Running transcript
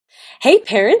Hey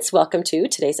parents, welcome to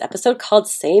today's episode called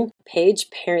Same Page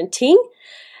Parenting.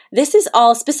 This is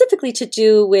all specifically to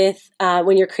do with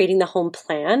when you're creating the home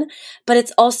plan, but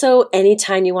it's also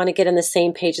anytime you want to get on the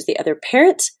same page as the other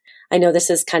parent. I know this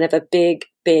is kind of a big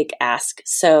ask,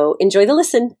 so enjoy the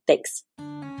listen. Thanks.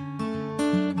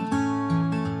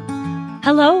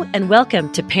 Hello and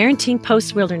welcome to Parenting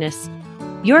Post-Wilderness,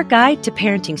 your guide to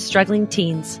parenting struggling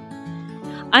teens.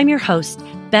 I'm your host,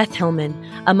 Beth Hillman,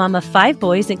 a mom of 5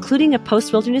 boys, including a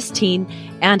post-wilderness teen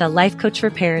and a life coach for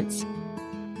parents.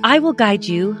 I will guide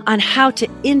you on how to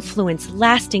influence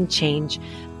lasting change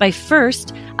by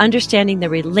first understanding the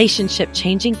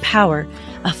relationship-changing power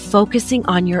of focusing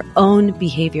on your own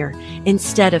behavior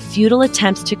instead of futile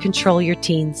attempts to control your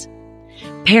teens.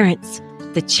 Parents,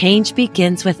 the change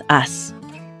begins with us.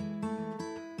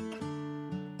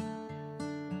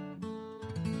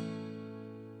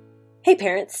 Hey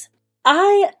parents,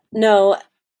 I know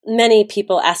many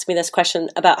people ask me this question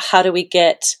about how do we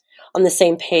get on the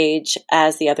same page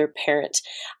as the other parent.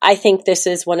 I think this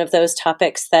is one of those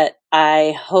topics that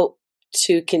I hope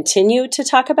to continue to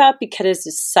talk about because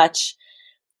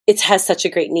it has such a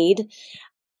great need.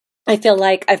 I feel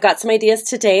like I've got some ideas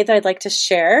today that I'd like to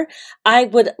share. I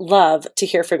would love to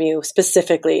hear from you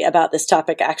specifically about this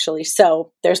topic, actually.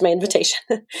 So there's my invitation.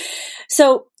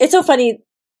 So it's so funny.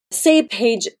 Same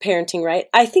page parenting, right?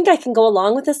 I think I can go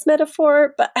along with this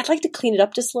metaphor, but I'd like to clean it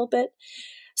up just a little bit.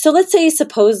 So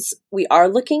suppose we are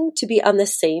looking to be on the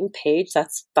same page.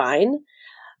 That's fine.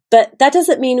 But that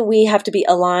doesn't mean we have to be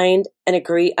aligned and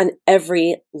agree on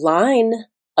every line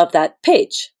of that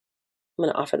page. I'm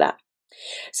going to offer that.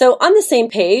 So on the same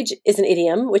page is an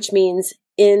idiom, which means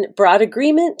in broad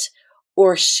agreement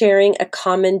or sharing a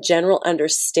common general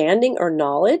understanding or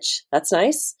knowledge. That's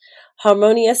nice.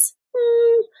 Harmonious.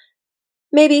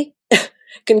 Maybe.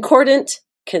 Concordant,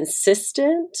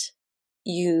 consistent,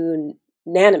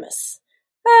 unanimous.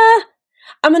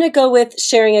 I'm going to go with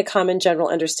sharing a common general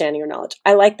understanding or knowledge.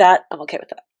 I like that. I'm okay with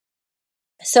that.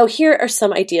 So here are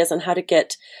some ideas on how to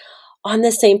get on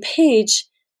the same page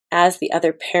as the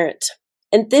other parent.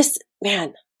 And this,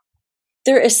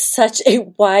 there is such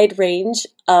a wide range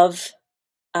of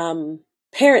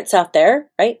parents out there,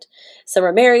 right? Some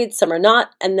are married, some are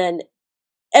not, and then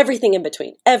everything in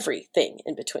between.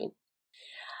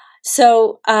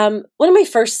 So one of my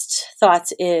first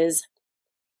thoughts is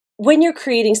when you're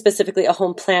creating specifically a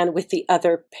home plan with the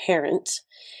other parent,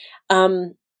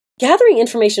 gathering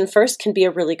information first can be a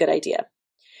really good idea.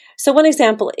 So one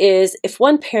example is if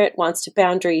one parent wants to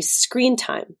boundary screen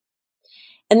time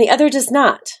and the other does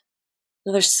not.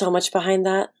 Now, there's so much behind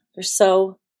that. There's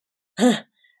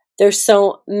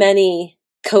so many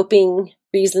coping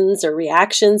reasons or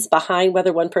reactions behind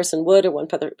whether one person would or one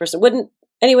person wouldn't.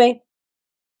 Anyway,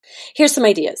 here's some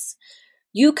ideas.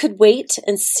 You could wait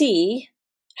and see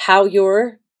how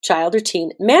your child or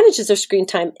teen manages their screen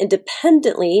time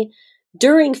independently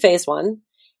during phase 1.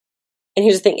 And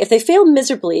here's the thing. If they fail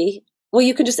miserably, well,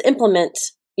 you can just implement,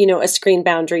 a screen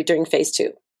boundary during phase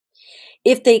 2.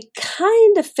 If they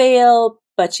kind of fail,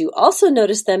 but you also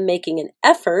notice them making an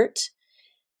effort,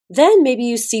 then maybe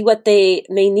you see what they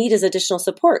may need as additional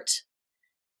support.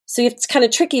 So it's kind of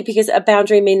tricky because a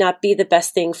boundary may not be the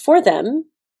best thing for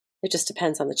them. It just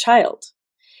depends on the child.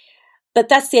 But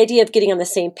that's the idea of getting on the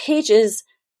same page is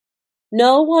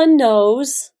no one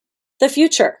knows the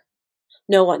future.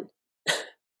 No one.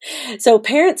 So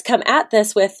parents come at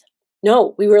this with,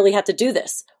 no, we really have to do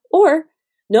this. Or,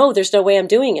 no, there's no way I'm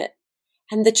doing it.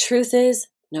 And the truth is,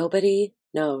 nobody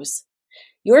knows.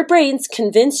 Your brains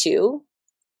convince you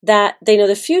that they know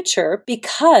the future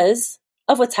because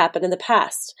of what's happened in the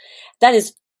past. That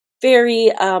is very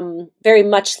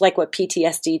much like what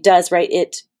PTSD does, right?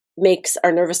 It makes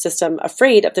our nervous system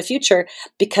afraid of the future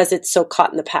because it's so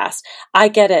caught in the past. I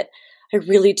get it. I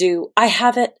really do. I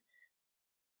have it.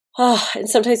 Oh, and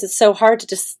sometimes it's so hard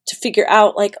to figure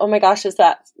out like, oh my gosh, is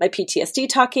that my PTSD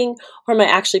talking or am I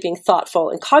actually being thoughtful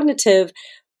and cognitive?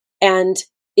 And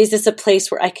is this a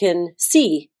place where I can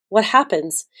see what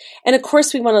happens? And of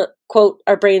course, we want to quote,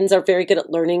 our brains are very good at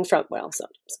learning from,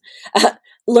 sometimes,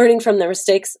 learning from their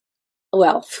mistakes.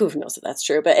 Well, who knows if that's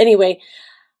true? But anyway,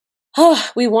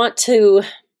 we want to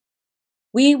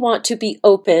be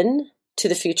open to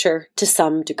the future to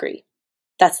some degree.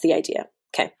 That's the idea.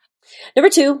 Okay. Number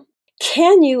 2,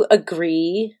 can you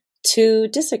agree to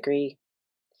disagree?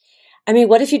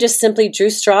 What if you just simply drew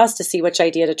straws to see which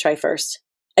idea to try first?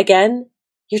 Again,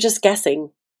 you're just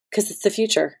guessing because it's the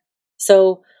future.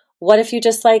 So what if you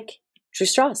just drew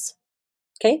straws?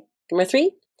 Okay. Number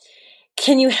 3,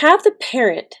 can you have the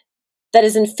parent that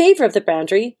is in favor of the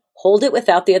boundary hold it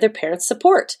without the other parent's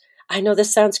support? I know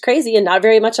this sounds crazy and not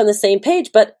very much on the same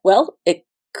page, but well, it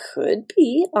could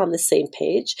be on the same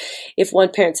page. If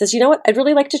one parent says, you know what, I'd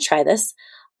really like to try this.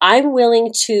 I'm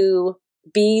willing to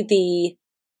be the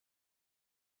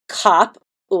cop.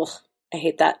 Ugh, I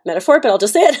hate that metaphor, but I'll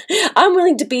just say it. I'm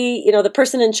willing to be, the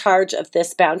person in charge of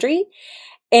this boundary.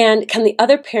 And can the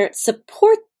other parent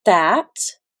support that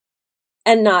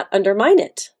and not undermine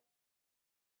it?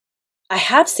 I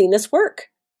have seen this work.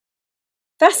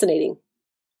 Fascinating.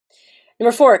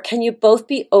 Number 4, can you both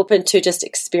be open to just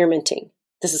experimenting?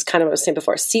 This is kind of what I was saying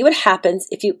before. See what happens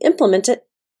if you implement it,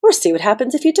 or see what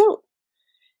happens if you don't.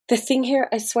 The thing here,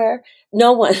 I swear,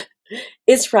 no one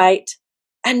is right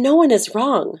and no one is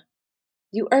wrong.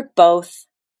 You are both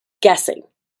guessing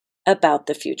about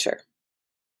the future.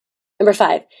 Number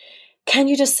 5, can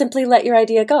you just simply let your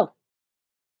idea go?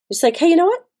 Just like, hey, you know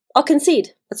what? I'll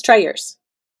concede. Let's try yours.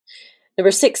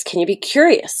 Number 6, can you be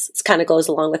curious? This kind of goes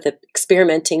along with the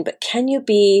experimenting, but can you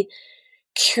be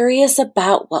curious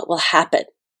about what will happen?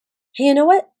 Hey, you know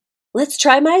what? Let's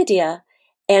try my idea.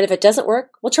 And if it doesn't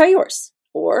work, we'll try yours.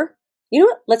 Or, you know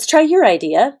what? Let's try your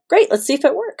idea. Great. Let's see if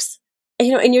it works.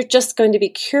 And you're just going to be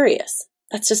curious.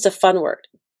 That's just a fun word.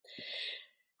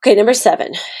 Okay. Number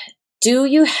 7, do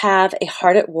you have a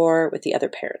heart at war with the other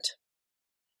parent?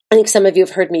 I think some of you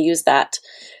have heard me use that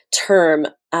term.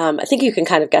 I think you can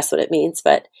kind of guess what it means,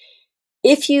 but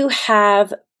if you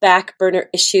have back burner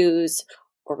issues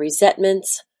or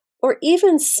resentments, or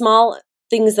even small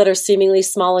things that are seemingly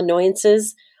small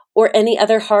annoyances, or any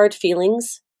other hard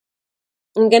feelings,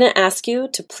 I'm going to ask you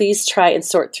to please try and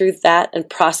sort through that and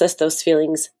process those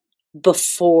feelings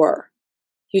before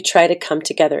you try to come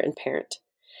together and parent.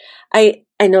 I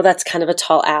know that's kind of a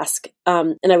tall ask,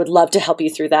 and I would love to help you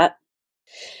through that.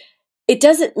 It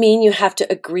doesn't mean you have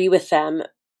to agree with them.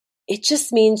 It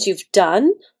just means you've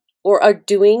done or are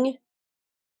doing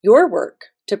your work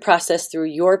to process through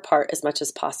your part as much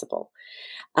as possible.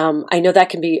 I know that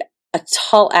can be a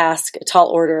tall ask, a tall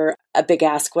order, a big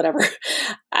ask, whatever.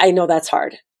 I know that's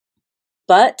hard,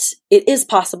 but it is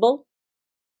possible.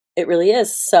 It really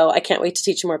is. So I can't wait to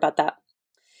teach you more about that.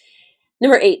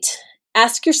 Number 8,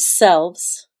 ask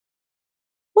yourselves,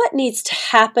 what needs to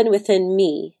happen within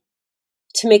me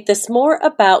to make this more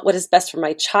about what is best for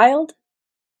my child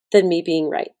than me being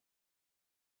right?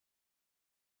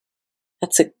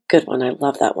 That's a good one. I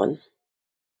love that one.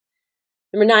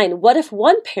 Number 9, what if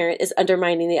one parent is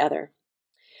undermining the other?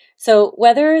 So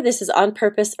whether this is on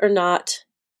purpose or not,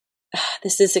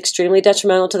 this is extremely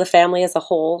detrimental to the family as a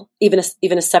whole, even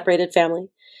a separated family.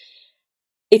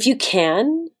 If you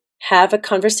can, have a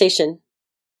conversation.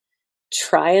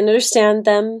 Try and understand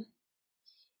them.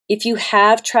 If you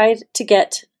have tried to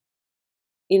get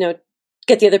the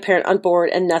other parent on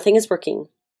board and nothing is working,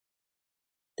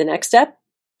 the next step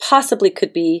possibly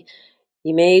could be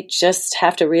you may just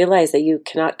have to realize that you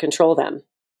cannot control them.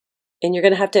 And you're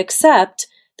going to have to accept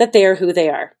that they are who they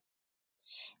are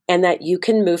and that you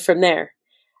can move from there.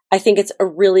 I think it's a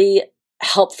really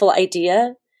helpful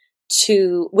idea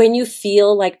to, when you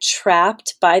feel like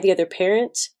trapped by the other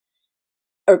parent,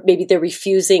 or maybe they're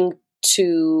refusing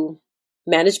to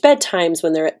manage bedtimes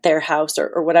when they're at their house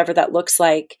or whatever that looks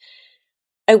like,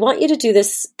 I want you to do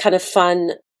this kind of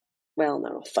fun, well,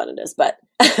 not how fun it is, but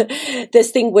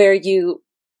this thing where you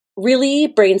really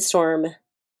brainstorm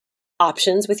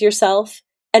options with yourself.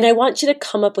 And I want you to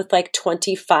come up with like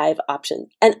 25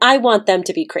 options. And I want them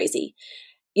to be crazy.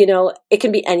 It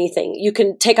can be anything. You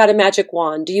can take out a magic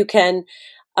wand. You can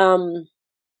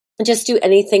just do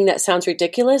anything that sounds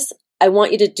ridiculous. I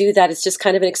want you to do that. It's just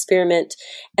kind of an experiment.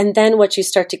 And then what you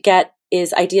start to get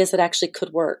is ideas that actually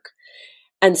could work.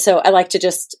 And so I like to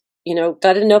just,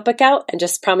 got a notebook out and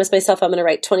just promise myself I'm going to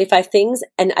write 25 things.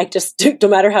 And I just, no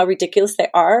matter how ridiculous they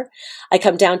are, I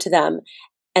come down to them.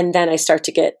 And then I start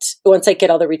to once I get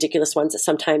all the ridiculous ones,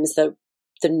 sometimes the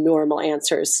normal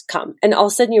answers come. And all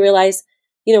of a sudden you realize,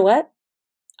 you know what?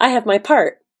 I have my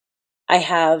part. I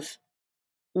have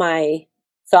my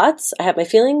thoughts, I have my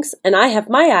feelings, and I have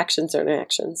my actions or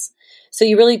inactions. So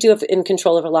you really do have in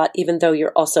control of a lot, even though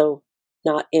you're also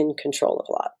not in control of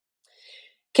a lot.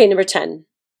 Okay, number 10.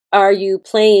 Are you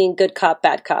playing good cop,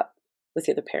 bad cop with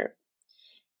the other parent?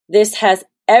 This has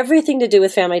everything to do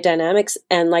with family dynamics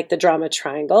and like the drama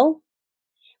triangle,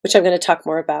 which I'm going to talk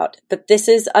more about. But this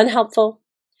is unhelpful.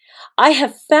 I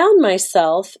have found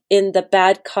myself in the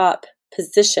bad cop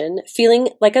position, feeling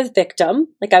like a victim,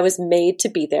 like I was made to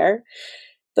be there.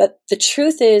 But the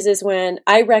truth is when if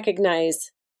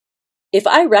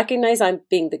I recognize I'm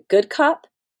being the good cop,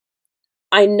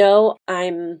 I know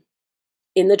I'm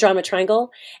in the drama triangle.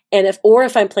 And if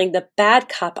I'm playing the bad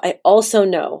cop, I also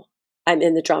know I'm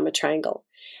in the drama triangle.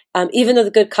 Even though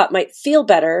the good cop might feel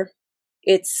better,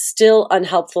 it's still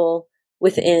unhelpful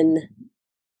within,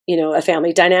 a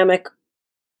family dynamic,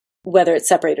 whether it's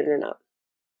separated or not.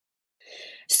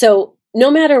 So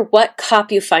no matter what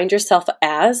cop you find yourself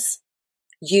as,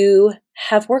 you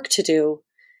have work to do.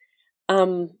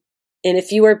 And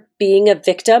if you are being a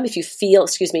victim, if you feel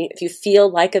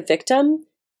like a victim,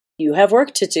 you have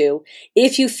work to do.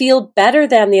 If you feel better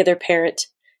than the other parent,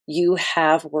 you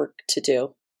have work to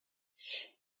do.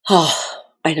 Oh,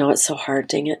 I know it's so hard,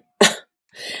 dang it.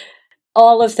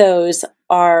 All of those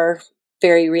are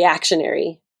very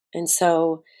reactionary. And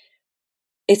so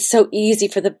it's so easy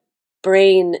for the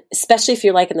brain, especially if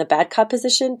you're like in the bad cop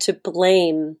position, to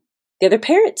blame the other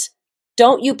parent.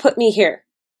 Don't you put me here.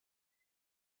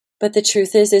 But the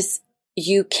truth is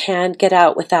you can get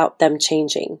out without them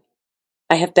changing.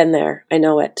 I have been there. I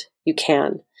know it. You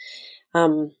can.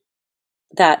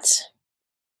 That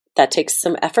takes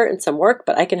some effort and some work,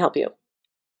 but I can help you.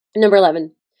 Number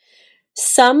 11,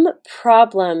 some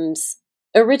problems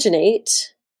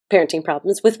originate, parenting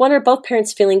problems, with one or both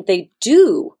parents feeling they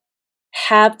do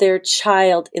have their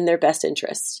child in their best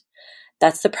interest.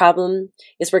 That's the problem,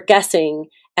 is we're guessing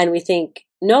and we think,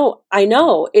 no, I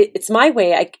know, it's my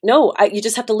way. You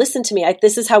just have to listen to me.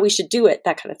 This is how we should do it,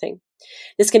 that kind of thing.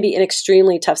 This can be an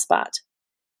extremely tough spot.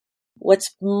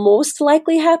 What's most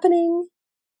likely happening,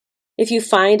 if you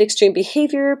find extreme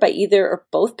behavior by either or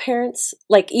both parents,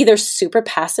 like either super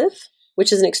passive,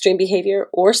 which is an extreme behavior,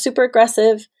 or super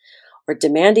aggressive or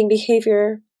demanding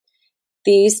behavior,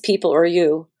 these people or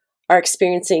you are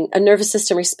experiencing a nervous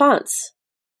system response,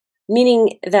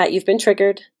 meaning that you've been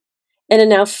triggered and are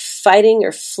now fighting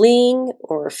or fleeing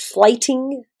or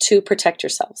flighting to protect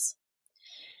yourselves.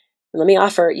 And let me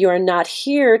offer, you are not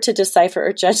here to decipher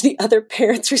or judge the other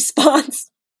parent's response,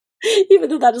 even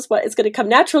though that is what is going to come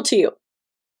natural to you.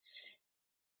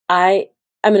 I'm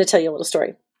going to tell you a little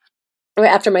story.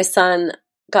 After my son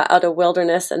got out of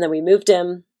wilderness and then we moved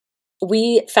him,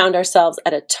 we found ourselves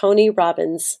at a Tony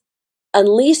Robbins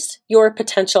Unleash Your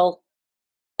Potential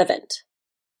event.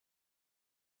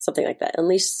 Something like that.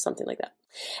 Unleash something like that.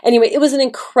 Anyway, it was an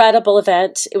incredible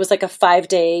event. It was like a 4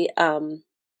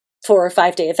 or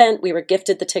 5 day event. We were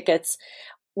gifted the tickets.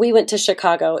 We went to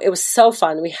Chicago. It was so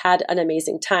fun. We had an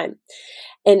amazing time.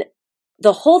 And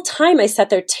the whole time I sat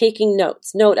there taking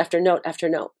notes, note after note after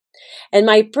note. And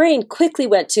my brain quickly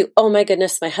went to, oh my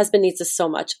goodness, my husband needs this so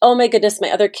much. Oh my goodness, my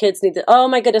other kids need it. Oh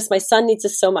my goodness, my son needs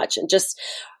this so much. And just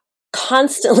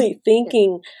constantly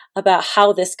thinking about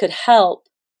how this could help,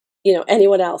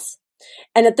 anyone else.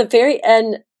 And at the very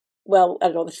end, well, I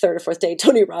don't know, the third or fourth day,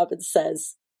 Tony Robbins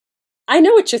says, I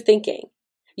know what you're thinking.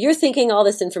 You're thinking all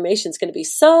this information is going to be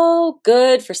so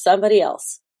good for somebody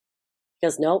else. He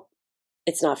goes, nope,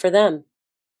 it's not for them.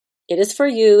 It is for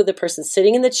you, the person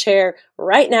sitting in the chair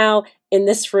right now in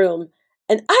this room.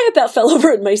 And I about fell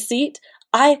over in my seat.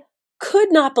 I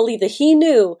could not believe that he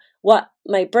knew what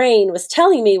my brain was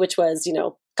telling me, which was,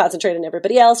 concentrate on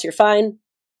everybody else. You're fine.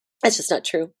 That's just not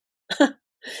true.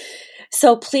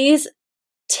 So please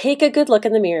take a good look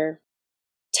in the mirror.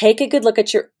 Take a good look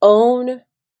at your own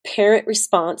parent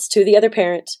response to the other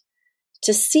parent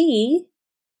to see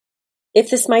if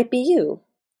this might be you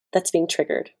that's being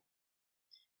triggered.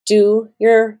 Do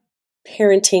your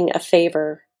parenting a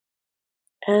favor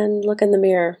and look in the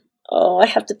mirror. Oh, I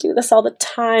have to do this all the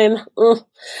time.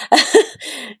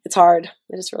 It's hard.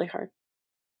 It is really hard.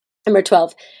 Number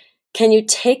 12, can you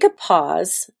take a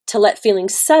pause to let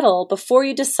feelings settle before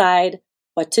you decide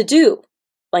what to do?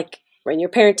 Like when you're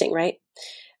parenting, right?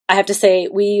 I have to say,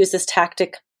 we use this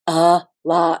tactic a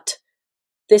lot.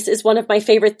 This is one of my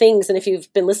favorite things. And if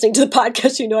you've been listening to the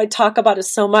podcast, I talk about it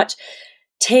so much.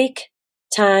 Take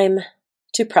time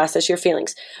to process your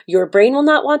feelings. Your brain will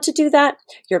not want to do that.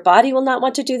 Your body will not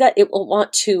want to do that. It will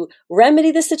want to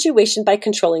remedy the situation by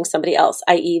controlling somebody else,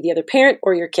 i.e. the other parent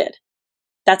or your kid.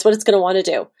 That's what it's going to want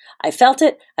to do. I felt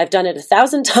it. I've done it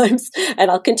 1,000 times, and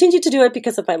I'll continue to do it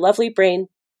because of my lovely brain.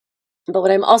 But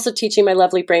what I'm also teaching my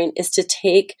lovely brain is to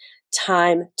take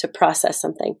time to process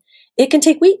something. It can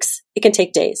take weeks. It can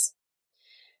take days.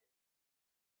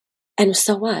 And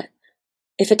so what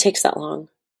if it takes that long?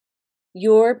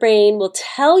 Your brain will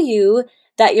tell you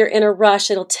that you're in a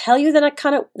rush. It'll tell you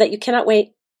that you cannot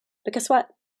wait. But guess what?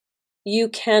 You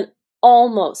can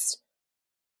almost,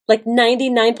 like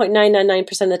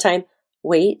 99.999% of the time,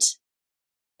 wait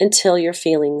until your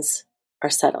feelings are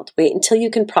settled. Wait until you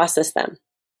can process them.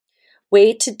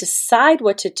 Wait to decide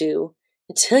what to do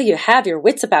until you have your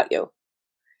wits about you.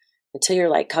 Until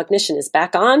your cognition is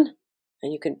back on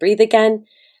and you can breathe again.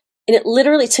 And it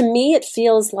literally, to me, it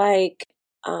feels like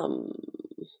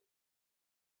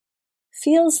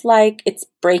feels like it's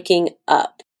breaking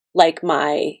up. Let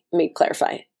me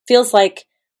clarify. Feels like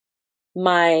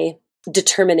my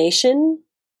determination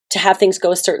to have things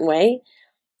go a certain way,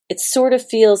 it sort of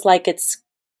feels like it's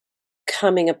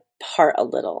coming apart a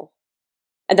little.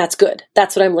 And that's good.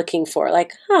 That's what I'm looking for.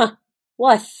 Well,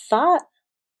 I thought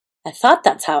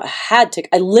that's how it had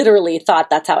to. I literally thought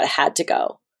that's how it had to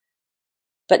go.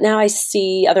 But now I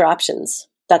see other options.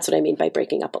 That's what I mean by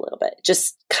breaking up a little bit. It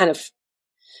just kind of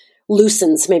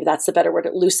loosens. Maybe that's the better word.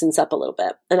 It loosens up a little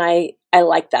bit. And I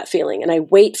like that feeling. And I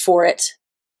wait for it.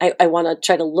 I want to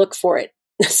try to look for it.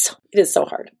 It is so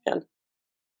hard, man.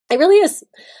 It really is.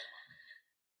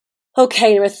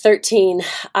 Okay, number 13.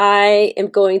 I am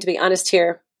going to be honest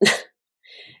here.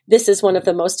 This is one of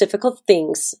the most difficult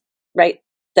things, right,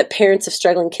 that parents of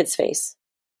struggling kids face.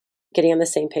 Getting on the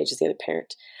same page as the other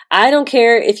parent. I don't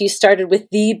care if you started with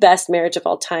the best marriage of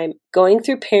all time. Going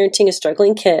through parenting a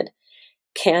struggling kid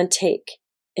can take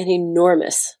an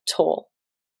enormous toll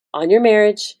on your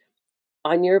marriage,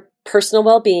 on your personal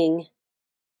well-being,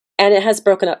 and it has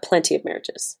broken up plenty of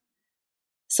marriages.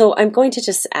 So I'm going to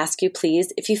just ask you,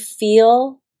 please, if you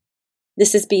feel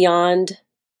this is beyond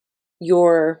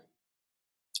your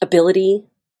ability,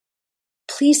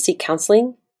 please seek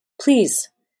counseling. Please.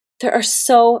 There are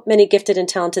so many gifted and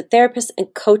talented therapists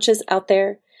and coaches out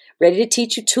there ready to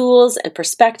teach you tools and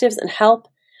perspectives and help.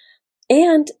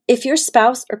 And if your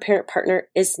spouse or parent partner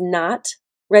is not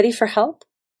ready for help,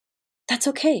 that's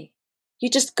okay. You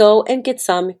just go and get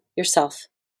some yourself.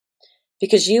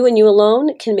 Because you and you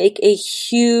alone can make a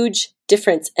huge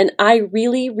difference. And I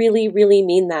really, really, really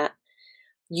mean that.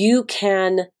 You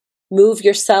can move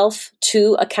yourself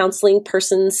to a counseling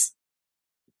person's,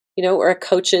 or a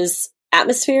coach's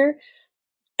atmosphere,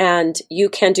 and you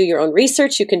can do your own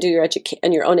research. You can do your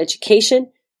own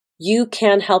education. You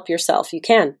can help yourself. You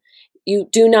can.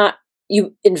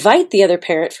 You invite the other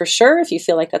parent for sure if you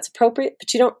feel like that's appropriate,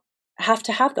 but you don't have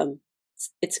to have them.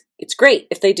 It's great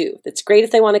if they do. It's great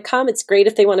if they want to come. It's great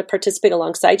if they want to participate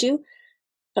alongside you.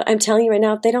 But I'm telling you right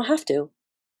now, they don't have to.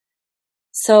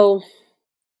 So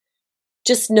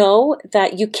just know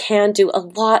that you can do a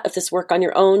lot of this work on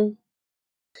your own.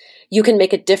 You can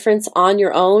make a difference on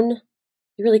your own.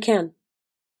 You really can.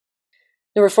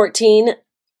 Number 14,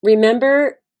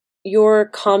 remember your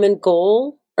common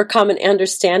goal or common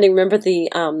understanding. Remember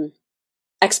the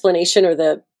explanation or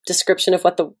the description of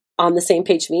what the on the same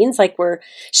page means, like we're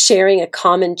sharing a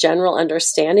common general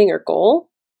understanding or goal.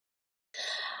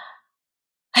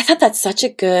 I thought that's such a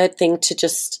good thing to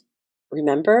just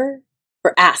remember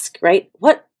or ask, right?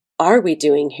 What are we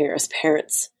doing here as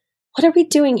parents? What are we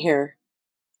doing here?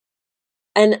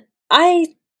 And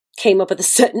I came up with a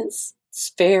sentence.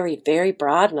 It's very, very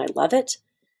broad, and I love it.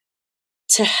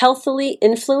 To healthily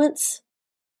influence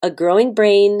a growing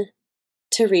brain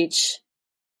to reach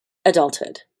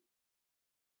adulthood.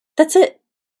 That's it.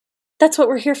 That's what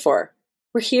we're here for.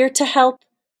 We're here to help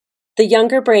the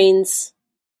younger brains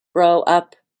grow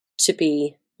up to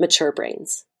be mature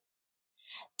brains.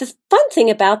 The fun thing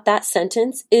about that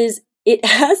sentence is it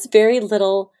has very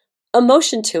little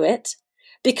emotion to it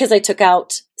because I took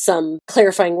out some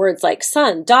clarifying words like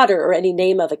son, daughter, or any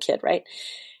name of a kid, right?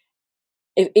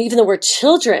 Even the word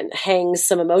children hangs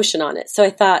some emotion on it. So I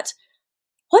thought,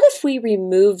 what if we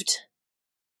removed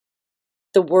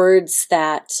the words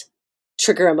that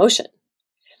trigger emotion?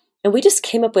 And we just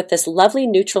came up with this lovely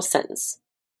neutral sentence.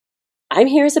 I'm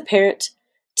here as a parent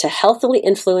to healthily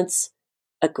influence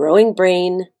a growing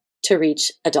brain to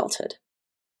reach adulthood.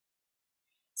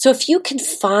 So if you can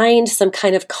find some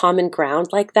kind of common ground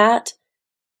like that,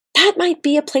 that might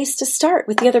be a place to start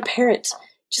with the other parent.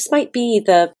 Just might be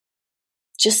the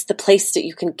place that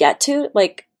you can get to.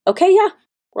 Like, okay, yeah,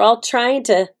 we're all trying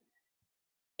to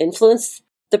influence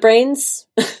the brains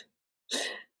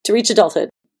to reach adulthood.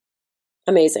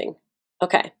 Amazing.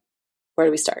 Okay, where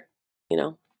do we start?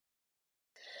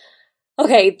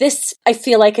 Okay, this I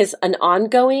feel like is an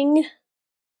ongoing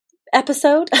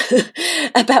episode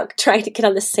about trying to get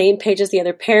on the same page as the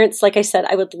other parents. Like I said,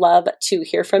 I would love to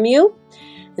hear from you.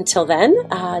 Until then,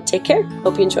 take care.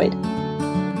 Hope you enjoyed.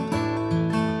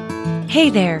 Hey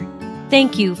there.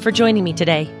 Thank you for joining me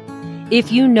today.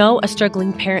 If you know a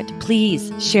struggling parent,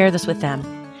 please share this with them.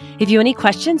 If you have any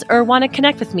questions or want to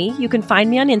connect with me, you can find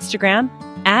me on Instagram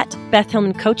at Beth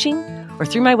Hillman Coaching or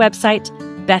through my website,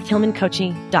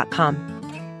 bethhillmancoaching.com.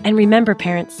 And remember,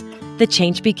 parents, the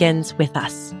change begins with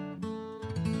us.